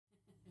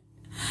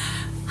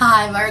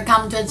Hi,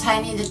 welcome to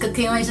Chinese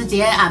cooking with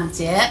Jie. I'm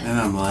Jie. And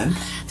I'm Len.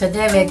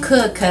 Today we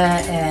cook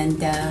and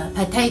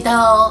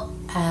potato,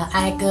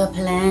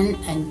 eggplant,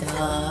 and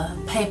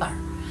pepper.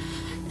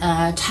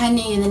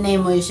 Chinese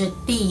name is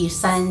地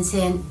三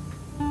鲜.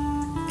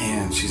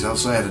 And she's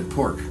also added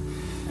pork.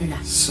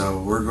 Yeah. So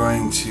we're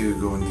going to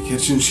go in the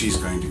kitchen. She's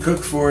going to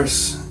cook for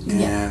us.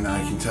 And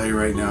I can tell you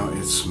right now,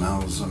 it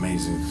smells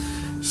amazing.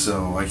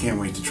 So I can't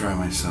wait to try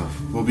myself.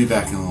 We'll be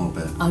back in a little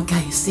bit.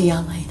 Okay, see you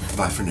later.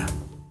 Bye for now.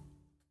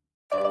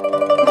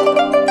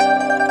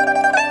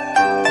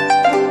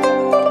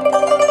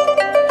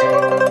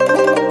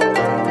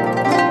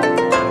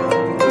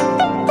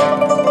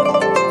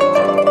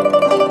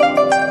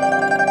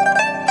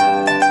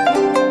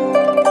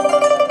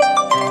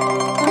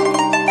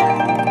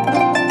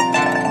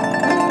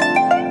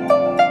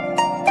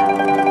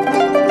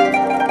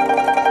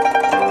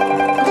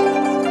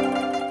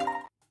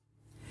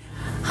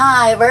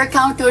 Hi,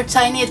 welcome to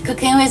Chinese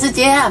cooking with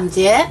Jie. I'm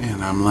Jie.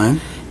 And I'm Len.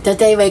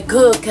 Today we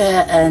cook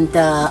and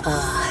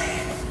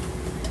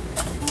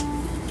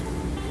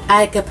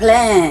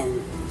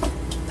eggplant,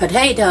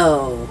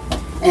 potato,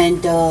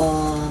 and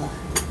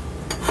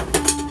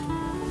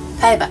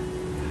pepper.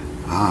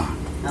 Ah.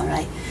 All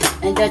right.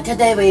 And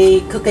today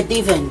we cook a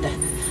different.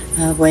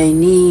 We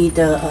need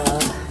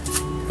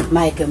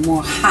make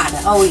more hot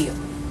oil.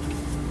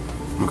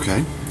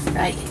 Okay.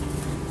 Right.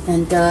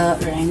 And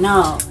right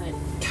now, I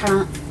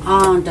turn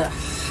on the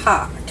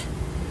hot.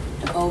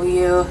 The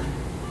oil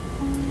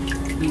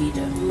need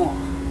more.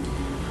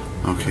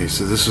 Okay,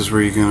 so this is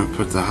where you're going to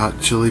put the hot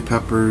chili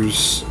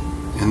peppers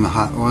in the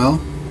hot oil?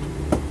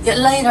 Yeah,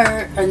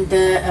 later, and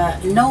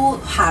no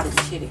hot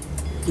chili.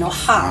 No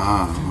hot.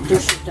 Ah, okay.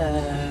 Just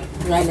the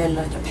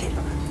regular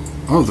pepper.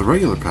 Oh, the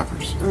regular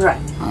peppers. Right.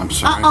 I'm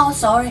sorry. Oh,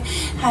 sorry.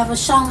 Have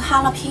some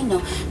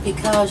jalapeno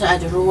because I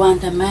just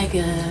want to make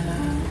a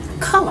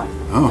color.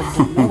 Oh.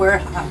 But we're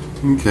hot.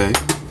 Okay.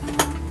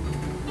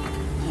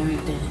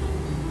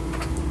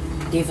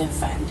 Different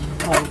fat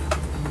oil.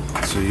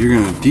 So you're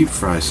going to deep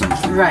fry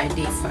something? Right,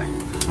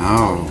 different.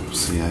 Oh,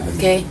 see, I didn't.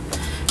 Okay.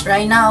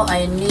 Right now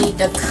I need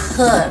to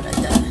cut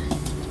the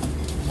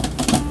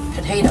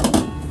potato.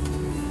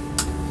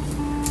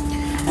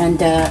 And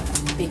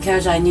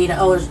because I need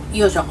to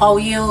use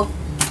oil,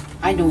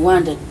 I don't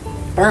want it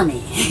burn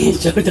me.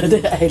 So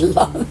that I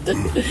love it.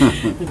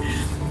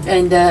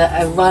 And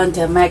I want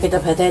to make the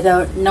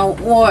potato no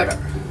water.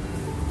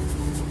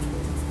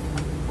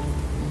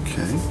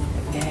 Okay.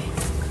 Okay.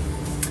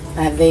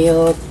 I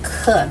will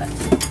cut it.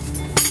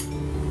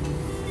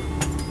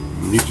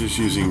 You're just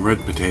using red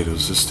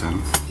potatoes this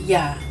time.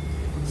 Yeah.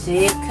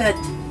 See, cut.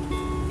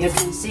 You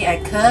can see I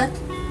cut.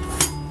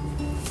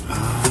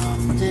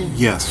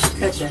 Yes,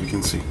 Cut we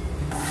can see.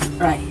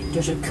 Right,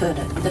 just cut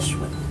it this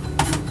way.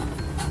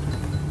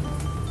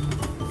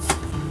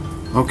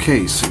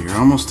 Okay, so you're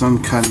almost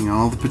done cutting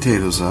all the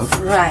potatoes up.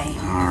 Right.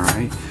 All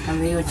right.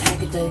 And we will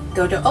take it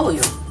go to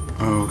oil.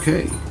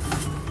 Okay.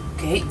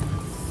 Okay.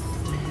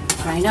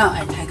 Right now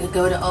I take it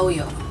go to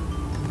oil.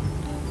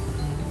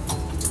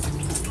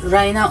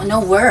 Right now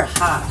no very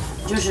hot.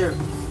 Just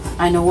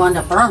I don't want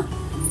to burn.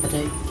 But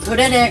I put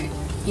it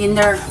in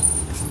there.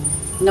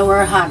 No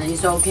very hot.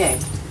 It's okay.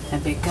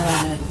 And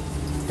because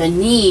they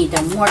need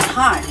more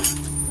time.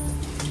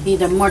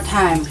 Need more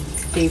time.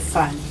 They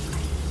fun.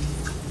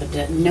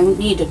 But no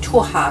need too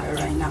hot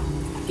right now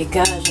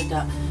because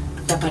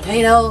the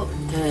potato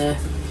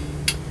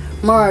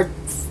more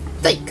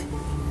thick.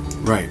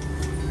 Right.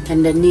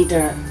 And they need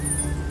to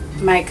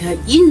make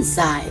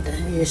inside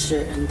is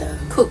and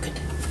cook it.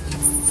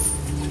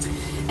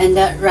 And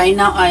right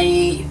now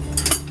I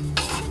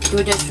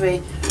do this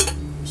way.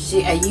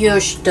 See, I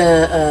use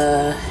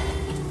the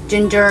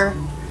ginger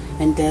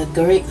and the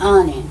green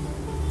onion,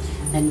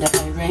 and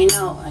right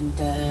now and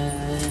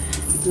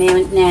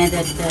marinate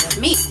the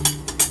meat.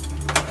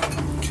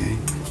 Okay.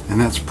 And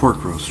that's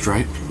pork roast,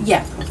 right?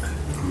 Yeah.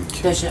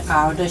 Okay. This is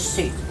all the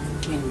seed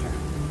in there.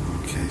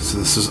 Okay, so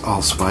this is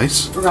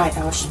allspice. Right,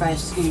 our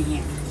spice in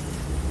here.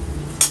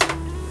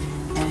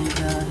 And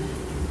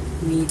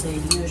need to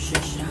use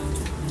some.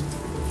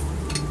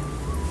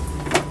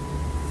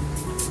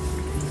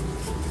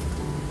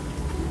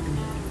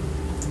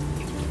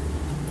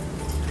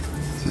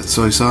 Is that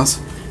soy sauce?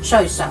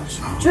 Soy sauce,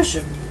 Oh. just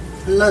a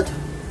little.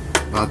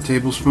 About a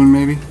tablespoon,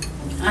 maybe?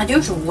 I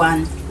use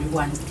one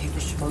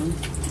tablespoon.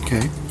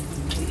 Okay.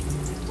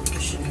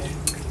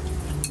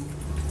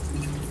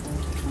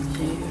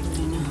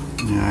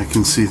 Yeah, I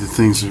can see the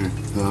things are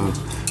the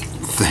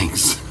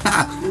things.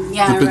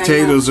 Yeah, the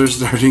potatoes are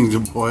starting to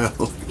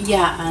boil.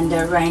 Yeah, and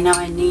right now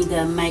I need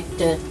to make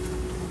the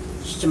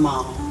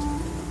small.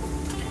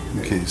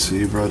 Okay, so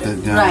you brought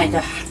that down. Right,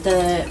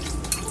 the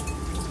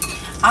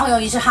oil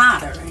is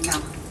hotter right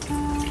now.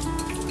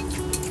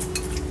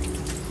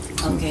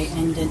 Okay,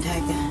 and then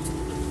take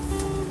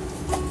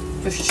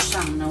just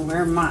some, not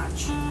very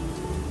much.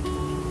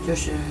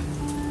 Just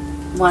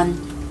 1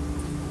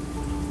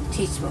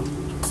 teaspoon.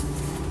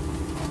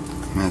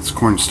 And that's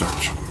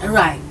cornstarch.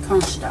 Right,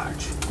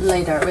 cornstarch.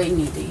 Later we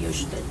need to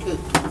use the too.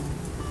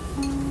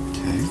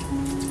 Okay.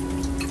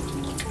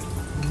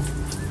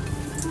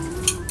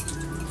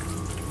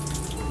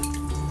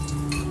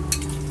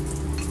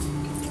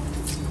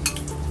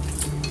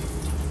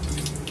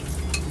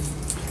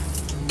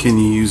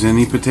 use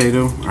any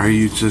potato? Are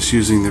you just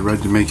using the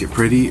red to make it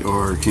pretty,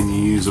 or can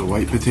you use a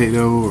white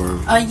potato, or?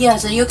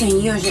 Yes, you can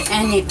use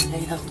any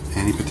potato.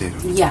 Any potato.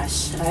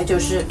 Yes, I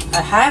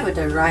have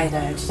the right,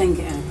 I think,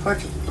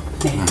 pretty.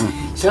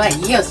 So I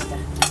use that.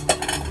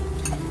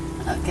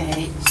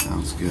 Okay.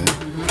 Sounds good.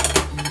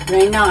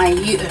 Right now I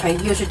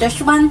use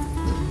this one.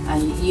 I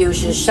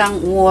use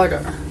some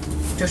water.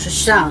 Just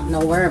some,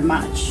 not very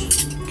much.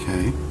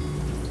 Okay.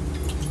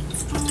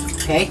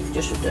 Okay,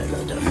 just a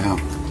little. Yeah.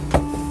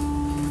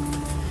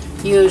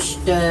 Use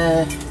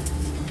the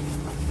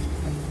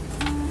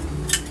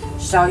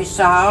soy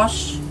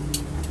sauce.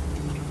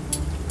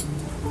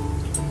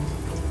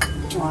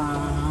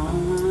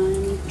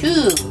 1,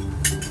 2.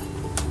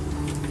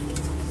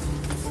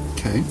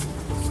 Okay.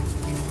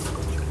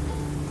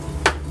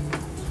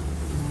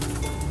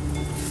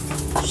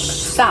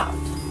 Salt.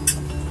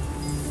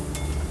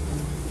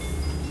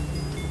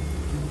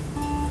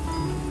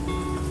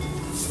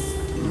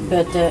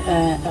 But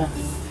I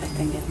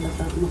think it's not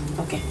that much.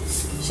 Okay.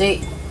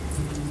 See,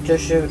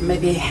 just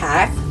maybe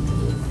half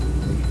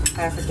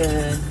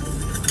the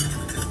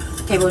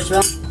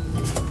tablespoon.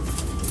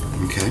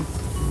 Okay.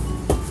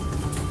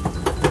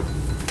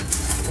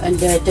 And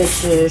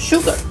that's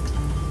sugar.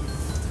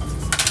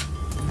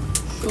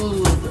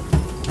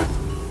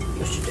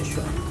 Use this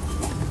one.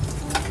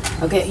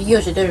 Okay,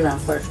 use this one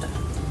first.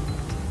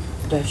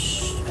 This,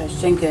 I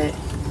think,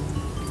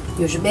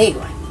 use a big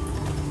one.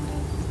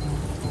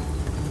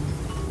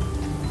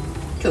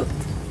 2.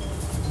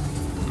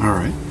 All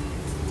right.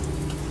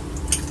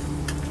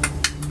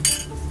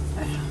 I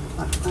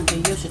want to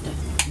use it.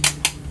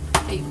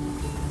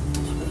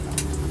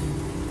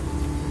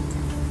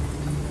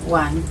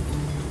 1.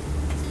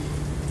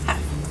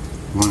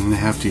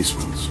 1.5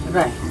 teaspoons.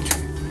 Right.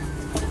 Okay.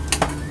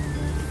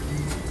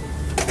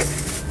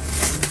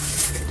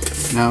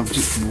 Now,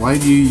 why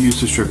do you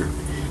use the sugar?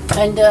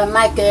 And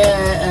make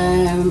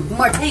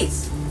more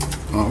taste.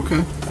 Oh,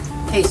 okay.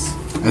 Taste.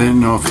 I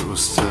didn't know if it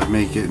was to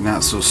make it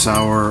not so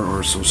sour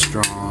or so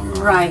strong.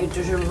 Or... Right,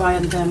 just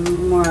want them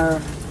more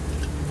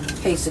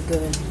taste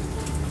good.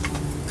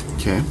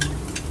 Okay.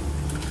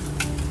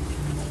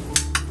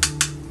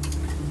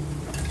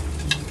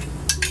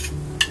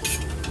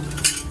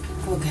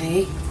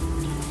 Okay.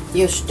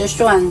 Use this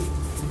one.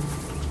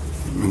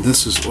 And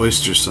this is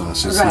oyster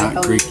sauce. It's Right,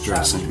 not Greek oyster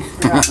dressing.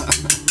 Right.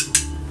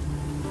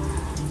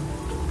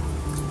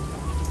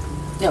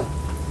 No.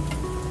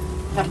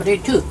 How about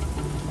 2?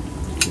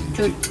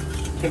 Okay. 2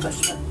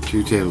 tablespoons.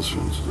 2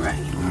 tablespoons. Right.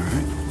 All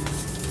right.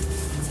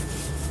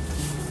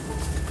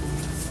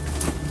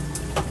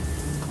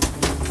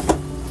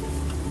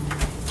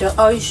 The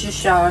oyster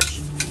sauce,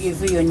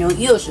 if you know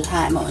use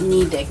time,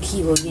 need to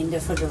keep it in the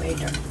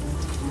refrigerator.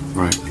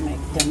 Right.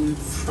 Make them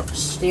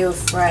still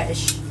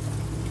fresh.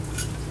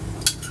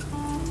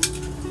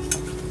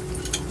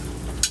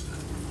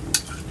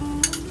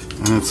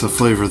 And it's a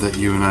flavor that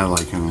you and I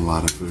like in a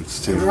lot of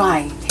foods too.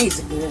 Right, tastes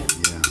good.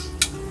 Yes.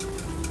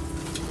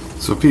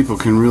 So people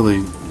can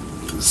really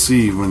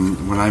see when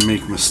I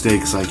make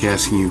mistakes, like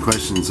asking you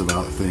questions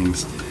about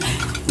things.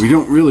 We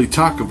don't really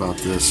talk about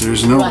this.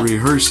 There's no Right.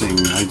 rehearsing.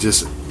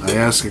 I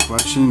ask a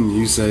question,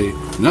 you say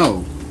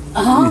no.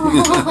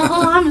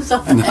 Oh, I'm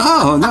sorry. No,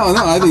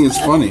 I think it's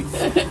funny.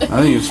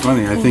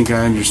 I think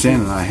I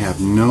understand, and I have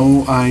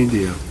no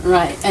idea.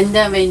 Right, and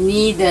then we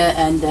need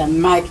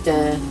make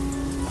the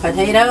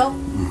potato.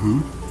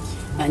 Mm-hmm.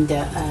 And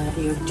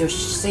you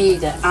just see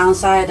the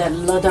outside a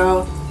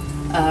little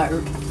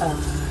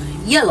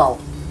yellow.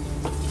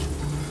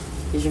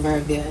 It's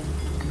very good.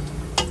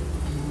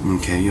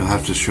 Okay, you'll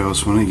have to show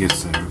us when it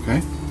gets there,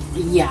 okay?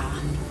 Yeah.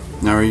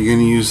 Now, are you going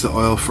to use the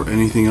oil for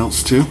anything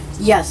else too?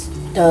 Yes.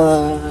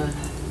 The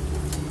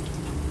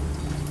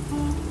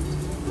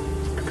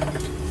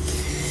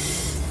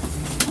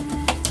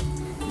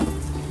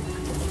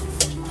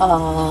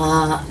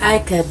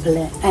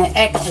eggplant.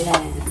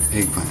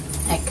 Eggplant.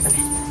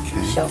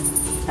 Okay. So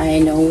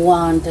I don't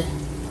want the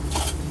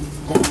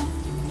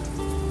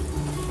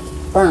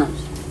burns.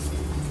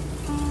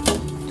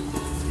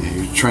 Yeah,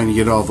 you're trying to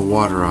get all the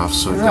water off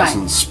so it Right.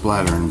 doesn't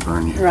splatter and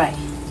burn you. Right.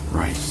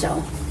 Right.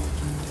 So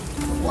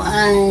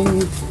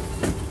 1.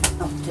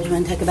 Oh, this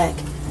one take it back.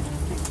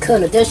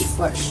 Color this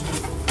first.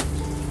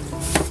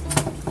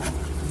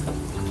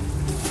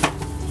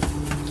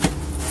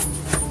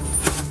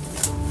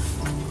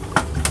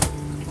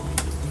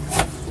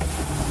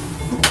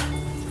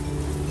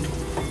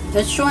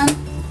 This one,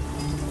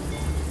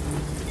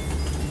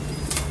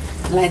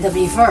 like the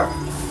before.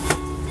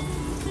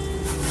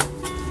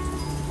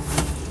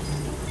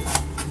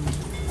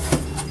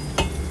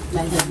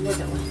 Like the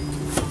little one.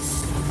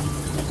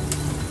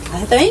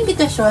 I think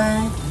this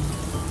one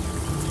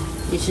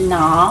is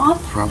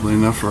enough. Probably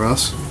enough for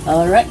us.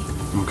 Alright,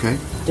 Okay.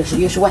 just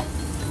use one.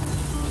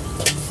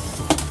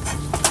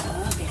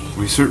 Okay,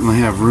 We certainly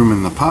have room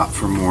in the pot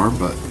for more,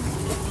 but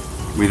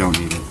we don't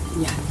need it.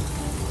 yeah.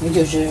 We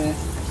just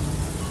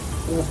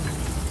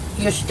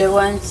use the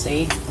one,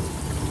 see.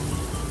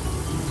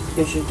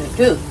 Use the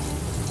 2.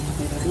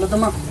 Maybe a little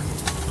more.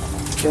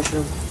 Just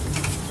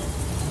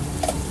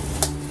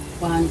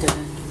want to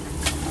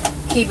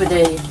keep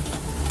the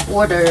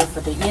order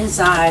for the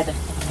inside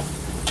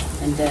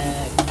and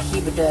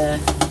keep the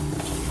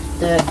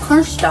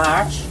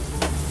cornstarch.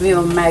 We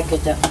will make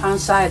the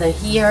outside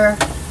here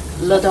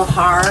a little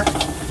hard.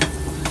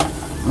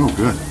 Oh,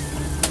 good.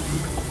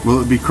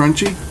 Will it be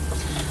crunchy?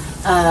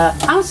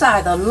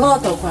 Outside a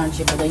little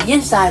crunchy, but the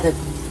inside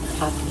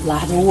have a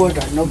lot of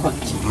water, no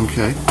crunchy.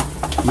 Okay.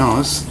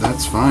 No,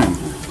 that's fine.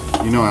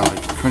 You know I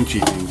like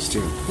crunchy things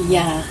too.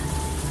 Yeah.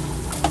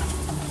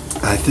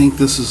 I think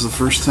this is the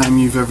first time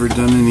you've ever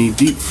done any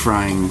deep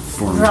frying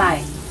for me.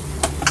 Right.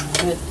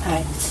 But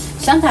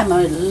sometimes I'm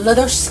a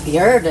little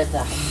scared of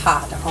the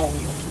hot oil.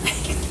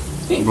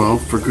 Well,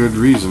 for good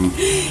reason.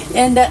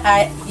 And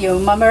you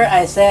remember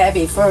I said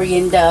before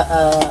in the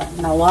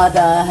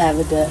Nevada have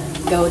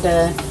go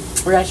the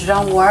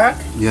restaurant work.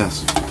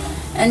 Yes.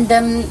 And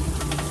then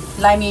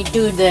let me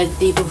do the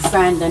deep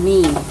fry the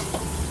meat.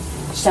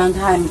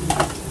 Sometimes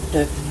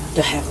to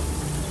have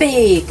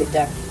big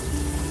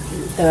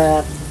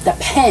the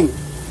pan,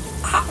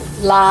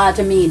 lot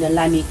of meat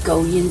let me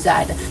go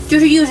inside. 就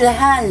是 use the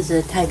hands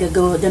take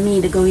the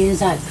meat go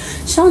inside.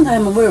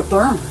 Sometimes will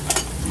burn.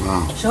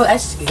 Wow. So I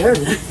scared.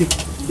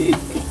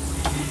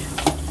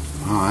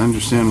 Oh, I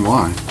understand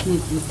why.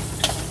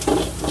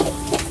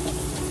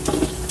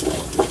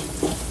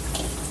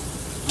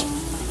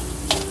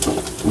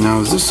 Now,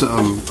 is this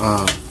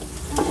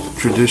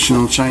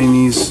traditional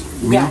Chinese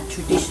meal? Yeah,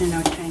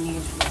 traditional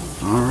Chinese.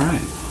 All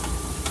right.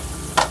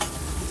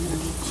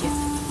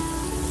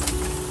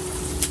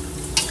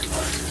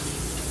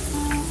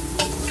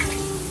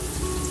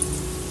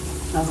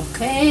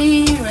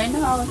 Okay, right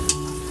now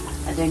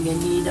I think I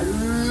need a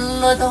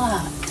little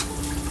hot.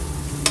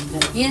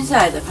 The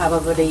inside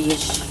probably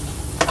is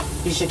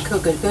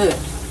cook it good.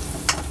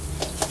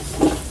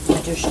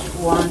 I just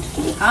want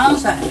the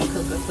outside to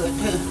cook it good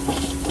too.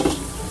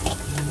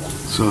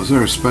 So is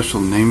there a special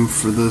name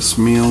for this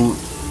meal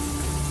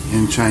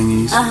in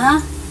Chinese?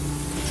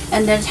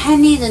 And the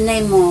Chinese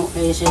name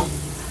is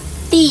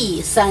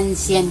地三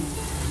鲜.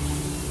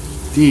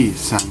 地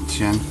三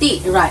鲜.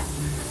 Right.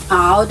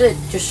 Out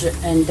就是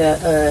and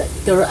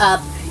grow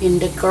up in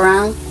the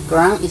ground.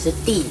 Ground is a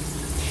地.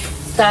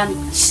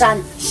 山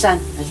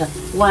is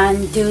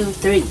 1, 2,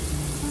 3.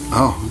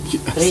 Oh,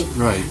 yes, Three.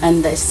 right.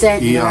 And the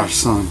sen.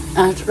 Sun.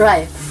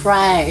 Right.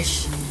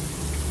 Fresh.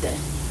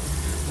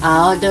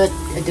 Out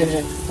就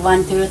是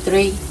 1, 2,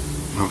 3.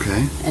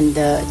 Okay. And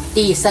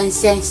地三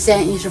鲜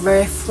is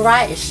very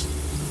fresh.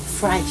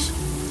 Fresh.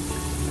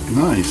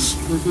 Nice.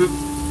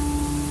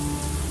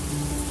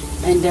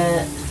 And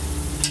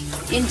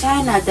in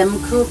China, them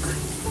cook,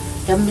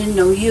 them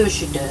no use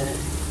the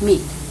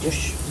meat,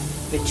 just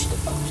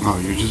vegetable. Oh,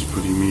 you're just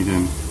putting meat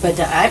in. But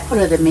I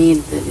put the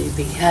meat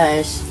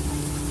because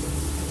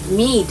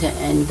meat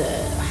and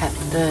have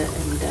the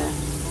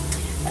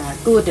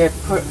good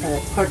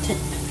protein.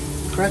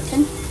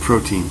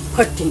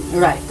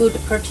 Right? Good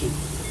protein.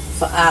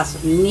 For us,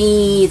 we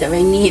need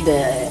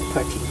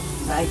protein,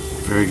 right?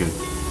 Very good.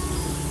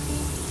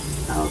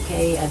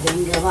 Okay, I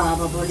think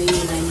probably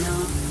right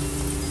now.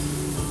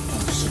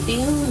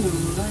 Still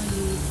no,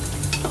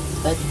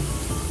 but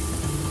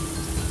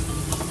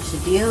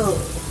still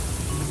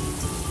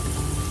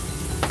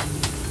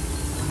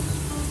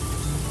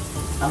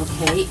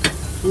okay.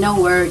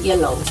 Nowhere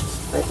yellow,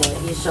 but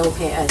it's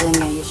okay. I think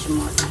it's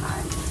more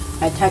time.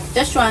 I take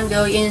this one,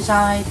 go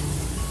inside.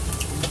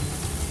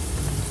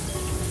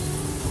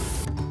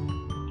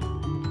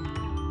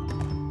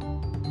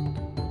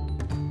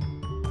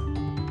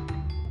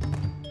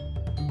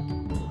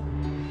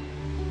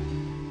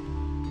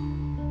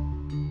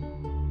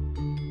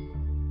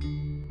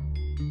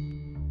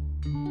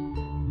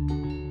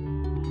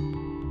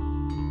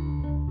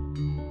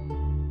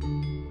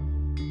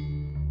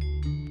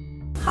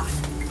 Hot.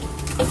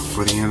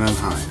 Putting it on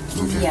high.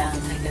 Okay. Yeah,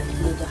 take a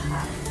little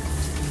hot.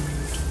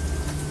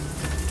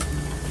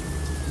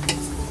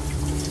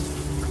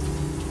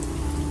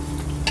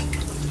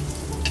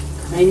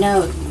 Right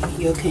now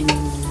you can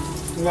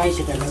raise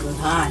it a little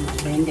time.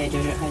 Then I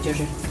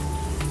just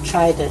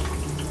try to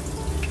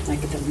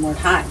make it more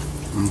time.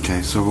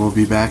 Okay, so we'll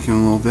be back in a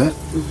little bit.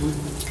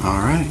 All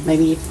right.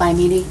 Maybe 5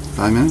 minutes.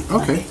 5 minutes?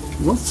 Okay.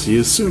 We'll see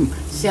you soon.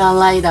 See you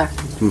later.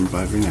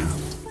 Bye for now.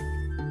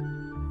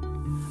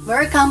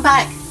 Welcome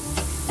back.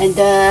 And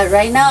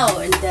right now,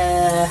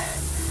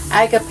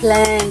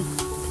 eggplant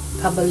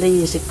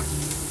probably is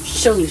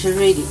soon is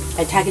ready.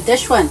 I take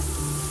this one.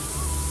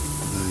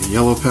 The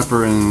yellow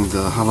pepper and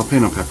the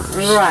jalapeno peppers.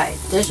 Right.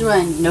 This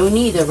one no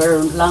need a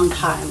very long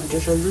time.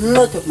 Just a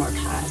little more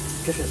time.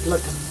 Just a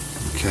little.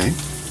 Okay.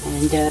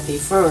 And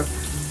before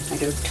I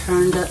just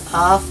turned it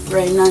off.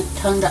 Right now,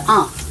 turned it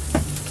on.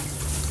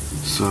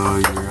 So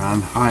you're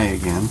on high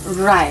again.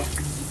 Right.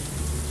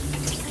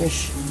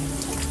 Just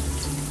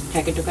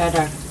take it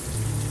together.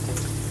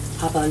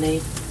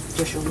 Probably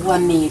just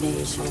 1 minute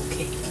is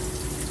okay.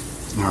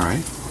 All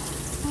right.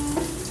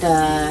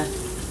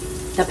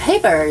 The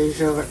paper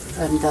is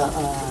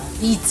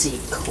easy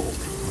cook,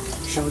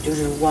 so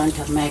just want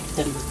to make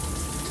them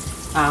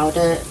out.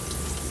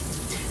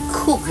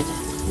 cooked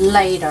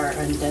later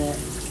and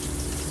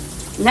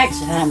next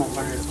time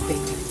we're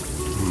quick.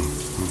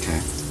 Okay.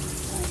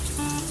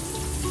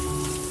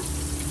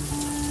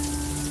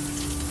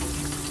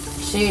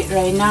 See,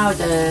 right now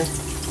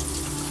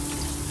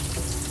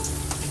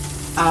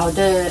all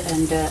the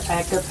and the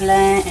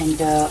eggplant and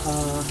the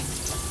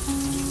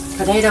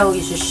potato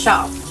is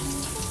soft.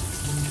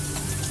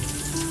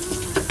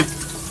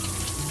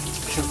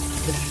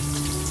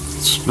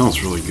 It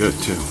smells really good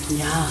too.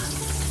 Yeah.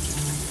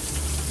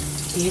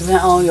 Even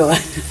oil.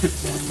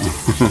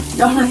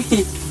 Don't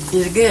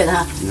it's good,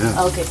 huh?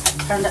 Yeah. Okay,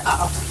 turn it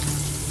off.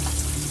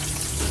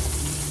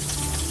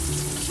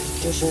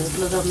 Just a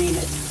little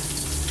minute.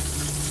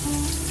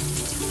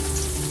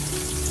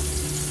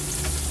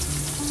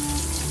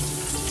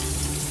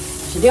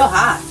 Still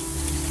hot.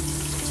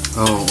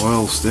 Oh,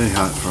 oil stay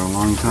hot for a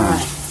long time.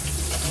 Right.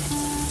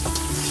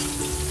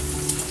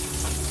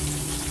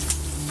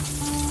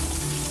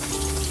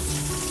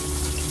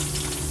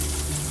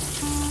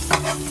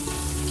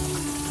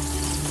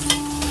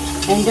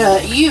 And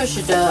use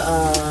the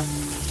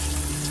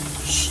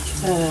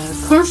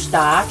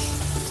cornstarch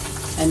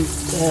and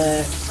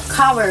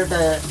cover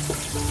the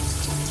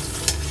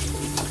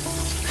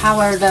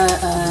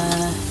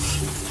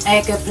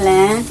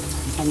eggplant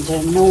and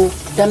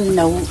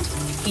no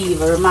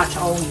even much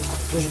oil.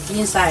 Just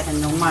inside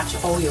and no much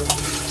oil.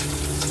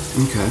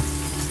 Okay.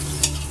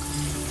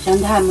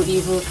 Sometimes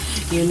if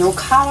you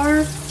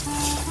cover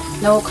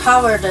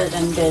the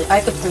and the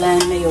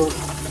eggplant you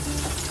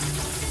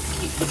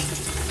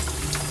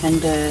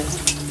and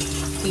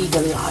eat a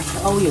lot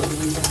of oil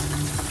in there.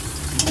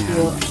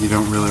 Yeah, you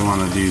don't really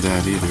want to do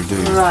that either, do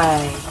you?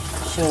 Right.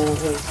 So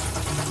we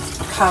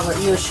cover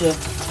use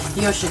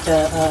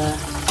the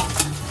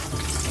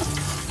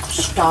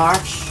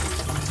starch,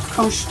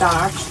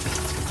 cornstarch.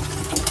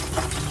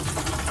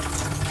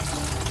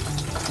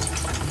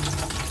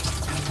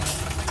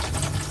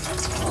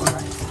 All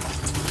right.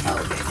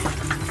 Okay.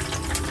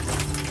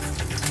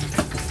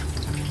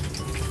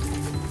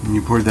 And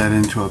you poured that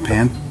into a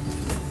pan?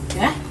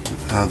 Yeah.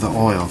 The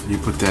oil, you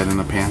put that in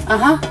a pan?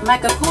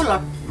 Make a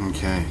cooler.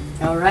 Okay.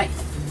 All right.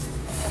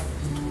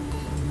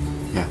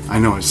 Yeah, I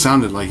know it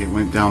sounded like it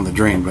went down the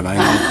drain, but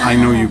I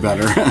know you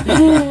better.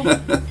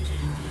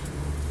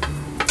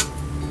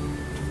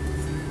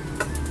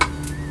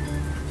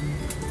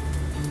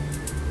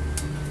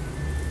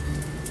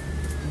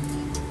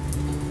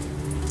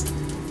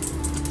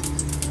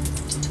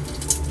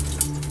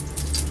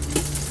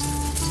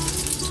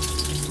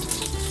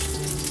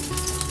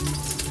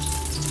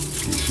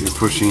 So you're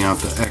pushing out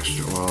the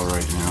extra oil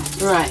right now.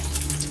 Right.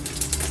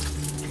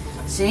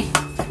 See?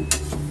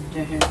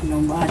 There's no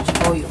much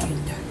oil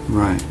in there.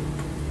 Right.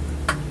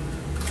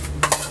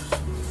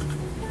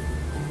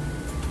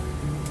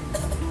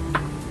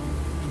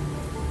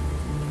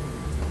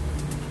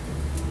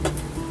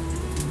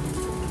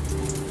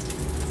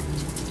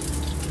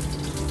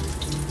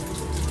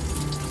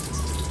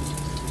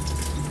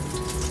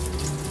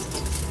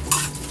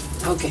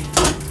 Okay.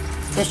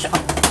 That's all.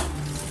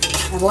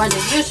 I want to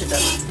use the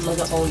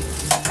little oil.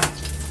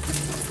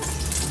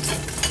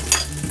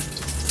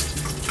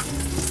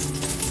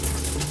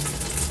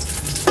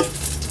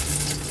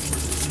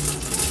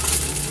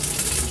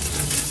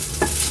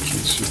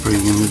 So you're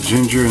putting in the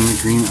ginger and the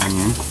green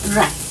onion.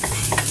 Right.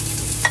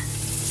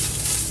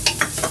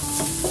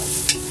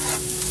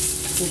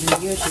 Just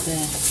use the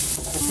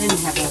then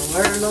have a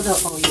very little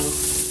oil.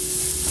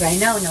 Right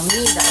now, no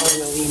need the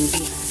oil in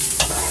here.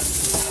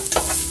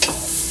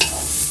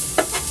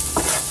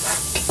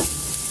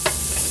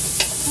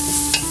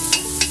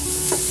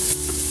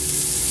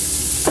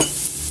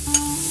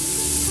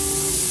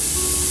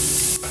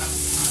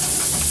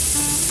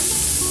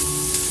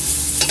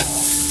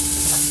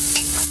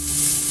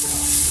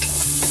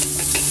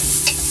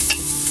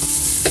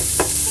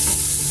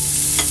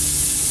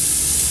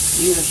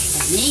 Use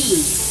the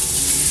meat.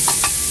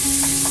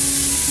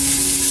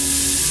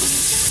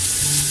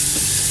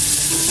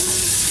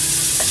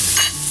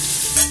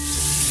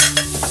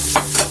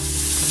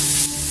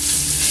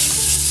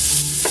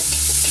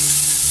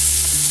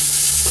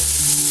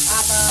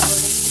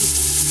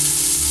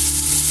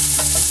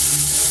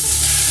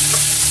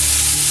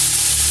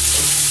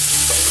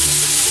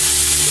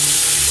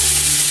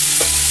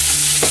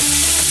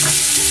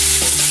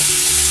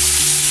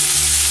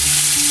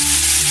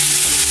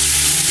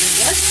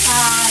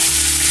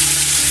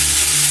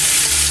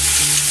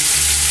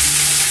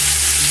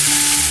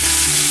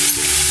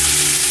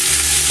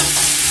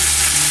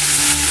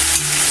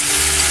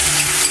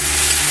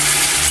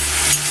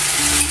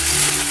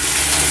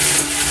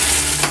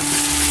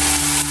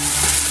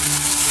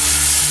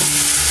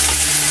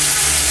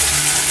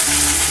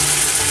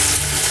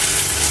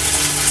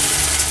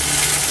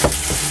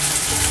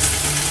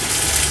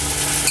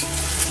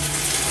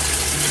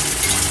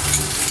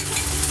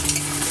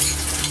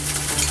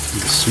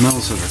 The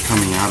smells that are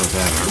coming out of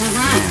that are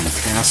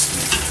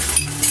fantastic.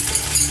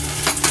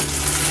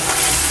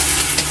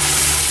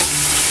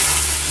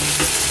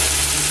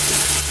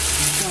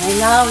 I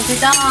know it's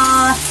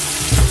done.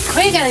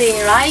 quickly,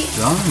 right?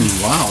 Done.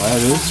 Wow, that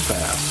is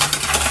fast.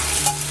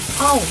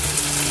 Oh,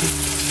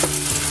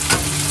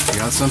 You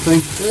got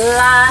something?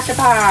 last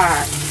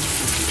part.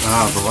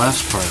 Ah, the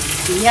last part.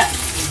 Yeah.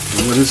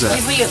 What is that?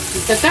 If you,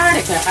 the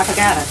garlic, I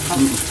forgot it.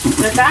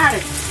 The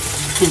garlic.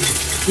 I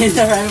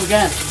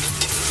forgot.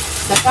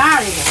 The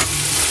garlic.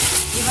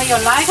 If you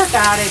like a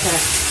garlic,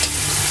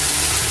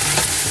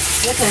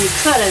 you can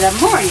cut it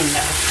more in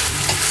there.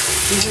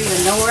 If you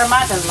know where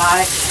much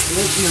like,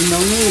 you no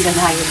need and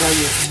how you will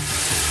use.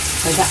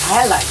 But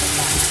I like it.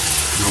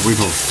 No, we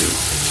both do.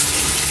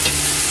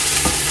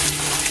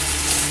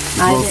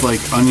 We I both did.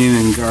 like onion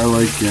and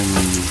garlic and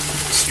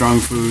strong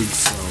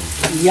foods, so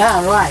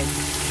Yeah, right.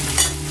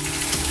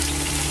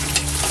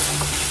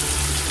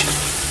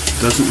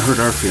 doesn't hurt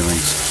our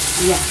feelings.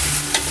 Yeah.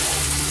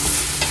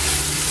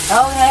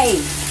 Okay.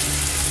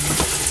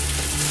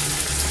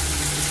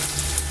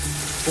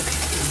 Okay,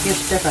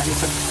 here's different.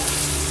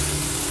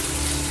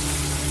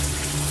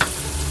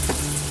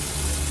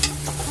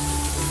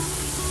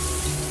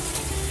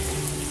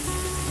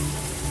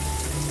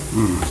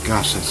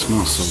 Gosh, that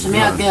smells so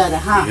Smell good,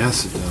 huh?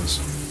 Yes, it does.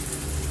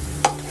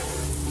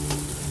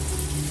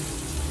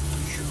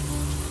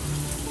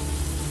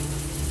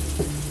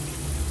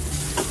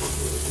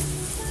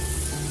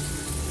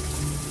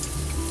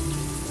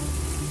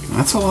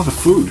 That's a lot of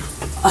food.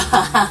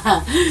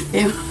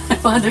 They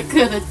want to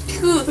cook it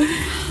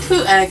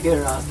too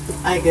accurate.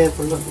 I go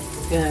for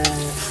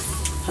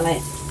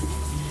plate.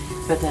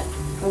 But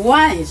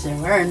one is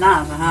very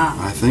nice, huh?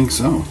 I think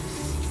so.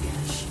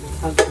 Yes.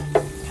 Okay.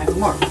 Have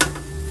more.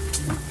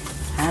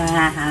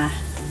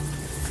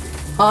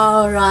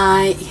 All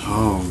right.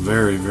 Oh,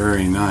 very,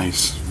 very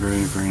nice.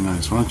 Very, very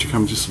nice. Why don't you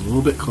come just a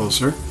little bit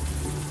closer?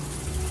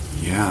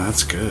 Yeah,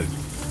 that's good.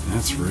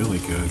 That's really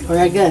good.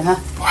 Very good, huh?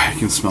 Boy, I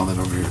can smell that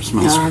over here. It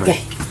smells Okay.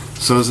 great.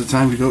 So is it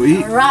time to go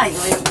eat? All right.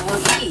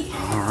 We'll eat.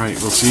 All right,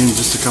 we'll see you in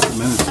just a couple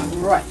minutes then.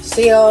 All right.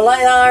 See you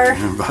later.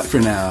 Bye for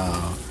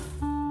now.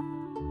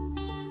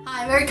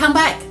 Hi, welcome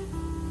back.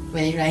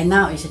 Well, right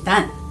now it's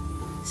done.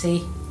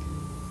 See?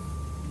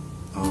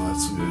 Oh,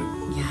 that's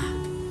good. Yeah.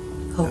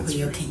 Hope That's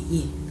you right. can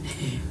eat.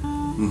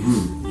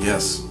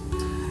 Yes.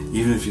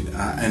 Even if you,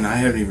 and I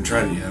haven't even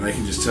tried it yet. I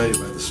can just tell you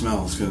by the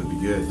smell, it's going to be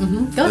good.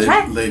 Go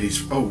try.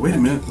 Ladies. Oh, wait a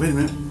minute.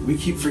 We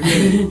keep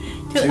forgetting.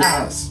 To To us.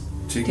 us.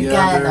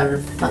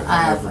 Together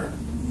forever.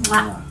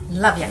 Mwah.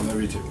 Love you. I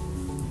love you too.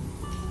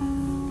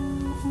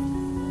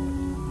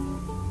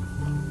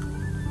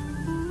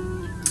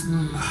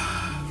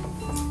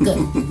 Good.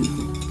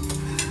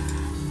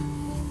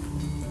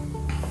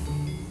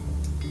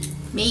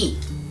 Me.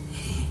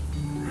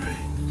 Right.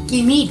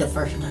 Give me the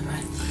first one,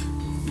 right?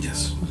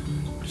 Yes.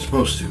 You're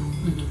supposed to.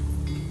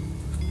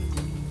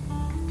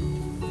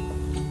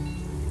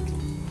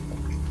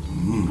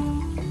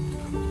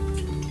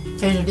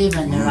 Tastes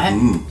different, right?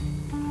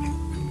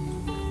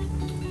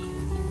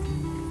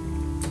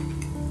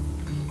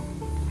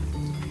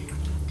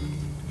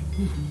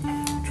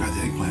 Try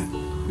the eggplant.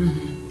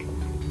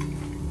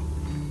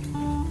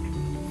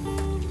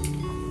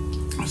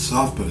 It's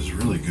soft, but it's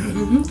really good.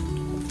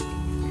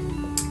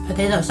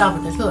 Potato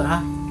soft too,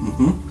 huh?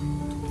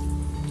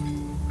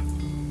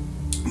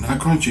 Not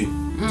crunchy.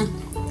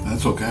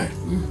 That's okay.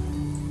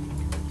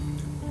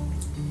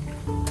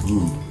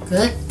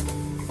 Good.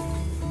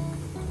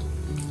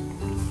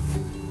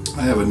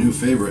 I have a new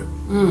favorite.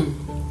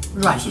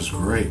 Right. This is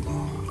great.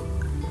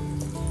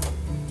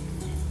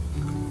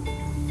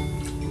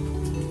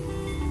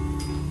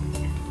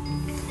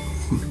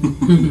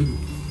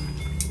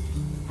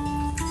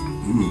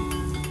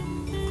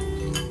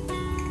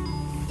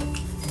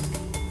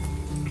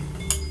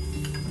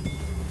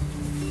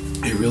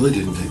 It really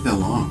didn't take that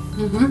long.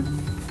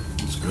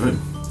 It's good.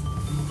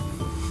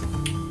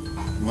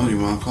 Well, you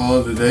want to call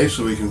it a day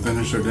so we can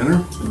finish our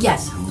dinner?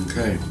 Yes.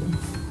 Okay.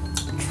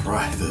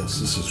 Try this.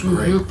 This is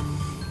great.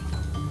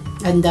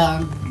 And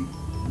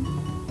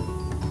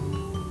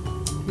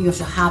use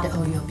hot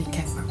oil, be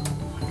careful.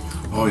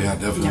 Oh yeah,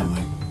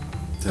 definitely.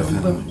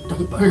 Definitely.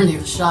 Don't burn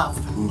yourself.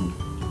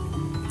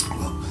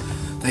 Well,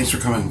 thanks for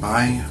coming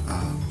by.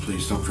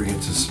 Please don't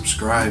forget to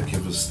subscribe,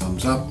 give us a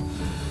thumbs up,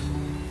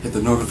 hit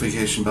the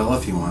notification bell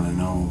if you want to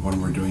know when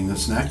we're doing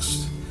this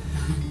next.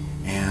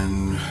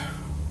 And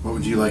what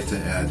would you like to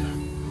add?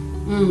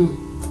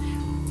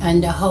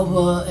 And hope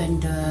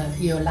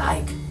you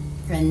like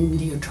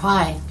and you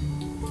try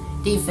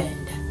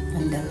different.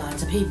 And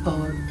lots of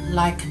people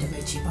like the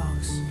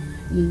vegetables.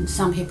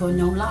 Some people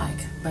don't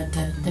like, but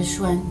this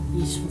one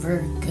is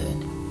very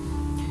good.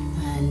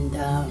 And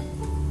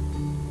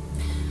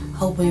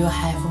hope you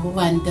have a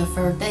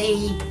wonderful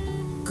day,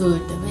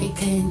 good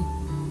weekend,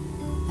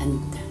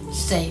 and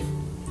safe,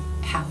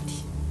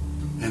 healthy.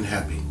 And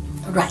happy.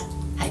 Right,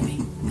 I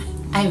mean,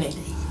 I will.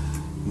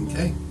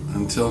 Okay.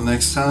 Until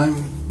next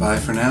time, bye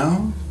for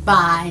now.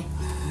 Bye.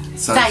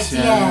 再见.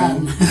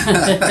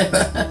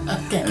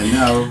 Okay. And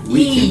now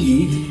we can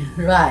eat.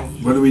 Right.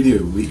 What do?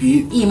 We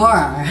eat. Eat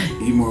more.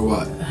 Eat more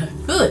what?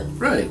 Good.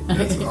 Right.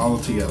 That's all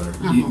together.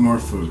 Eat more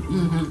food.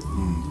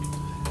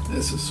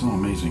 This is so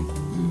amazing.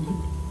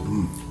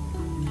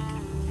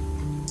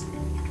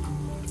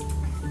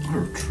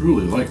 I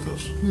truly like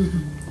this.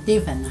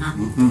 Different, huh?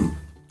 Mm-hmm.